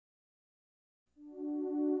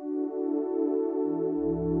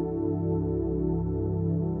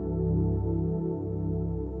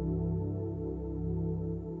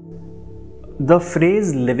the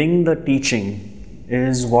phrase living the teaching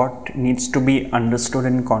is what needs to be understood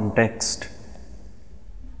in context.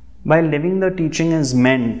 By living the teaching is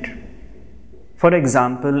meant, for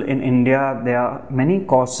example, in India, there are many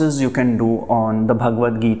courses you can do on the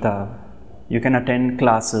Bhagavad Gita. You can attend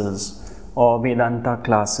classes or Vedanta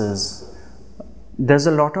classes. There's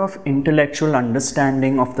a lot of intellectual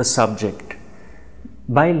understanding of the subject.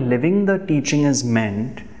 By living the teaching is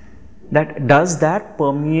meant that does that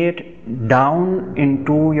permeate down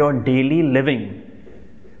into your daily living,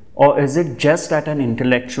 or is it just at an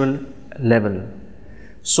intellectual level?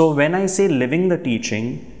 So when I say living the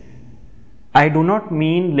teaching, I do not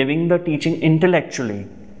mean living the teaching intellectually,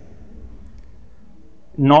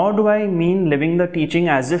 nor do I mean living the teaching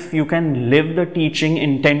as if you can live the teaching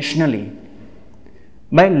intentionally.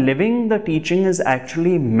 By living the teaching is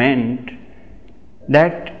actually meant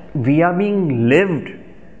that we are being lived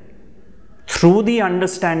through the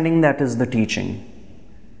understanding that is the teaching.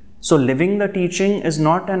 So living the teaching is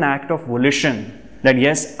not an act of volition that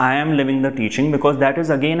yes, I am living the teaching, because that is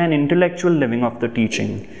again an intellectual living of the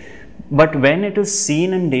teaching. But when it is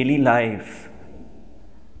seen in daily life,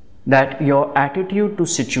 that your attitude to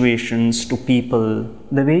situations, to people,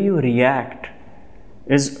 the way you react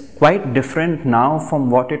is quite different now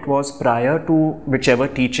from what it was prior to whichever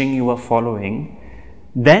teaching you were following,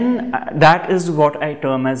 then that is what I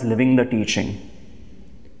term as living the teaching.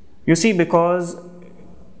 You see, because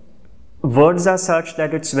words are such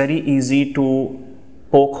that it's very easy to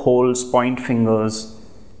poke holes, point fingers,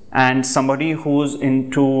 and somebody who's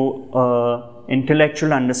into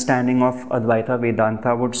intellectual understanding of Advaita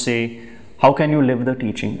Vedanta would say, how can you live the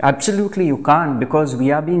teaching? Absolutely you can't, because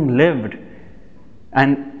we are being lived.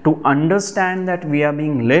 And to understand that we are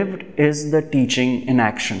being lived is the teaching in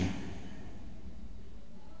action.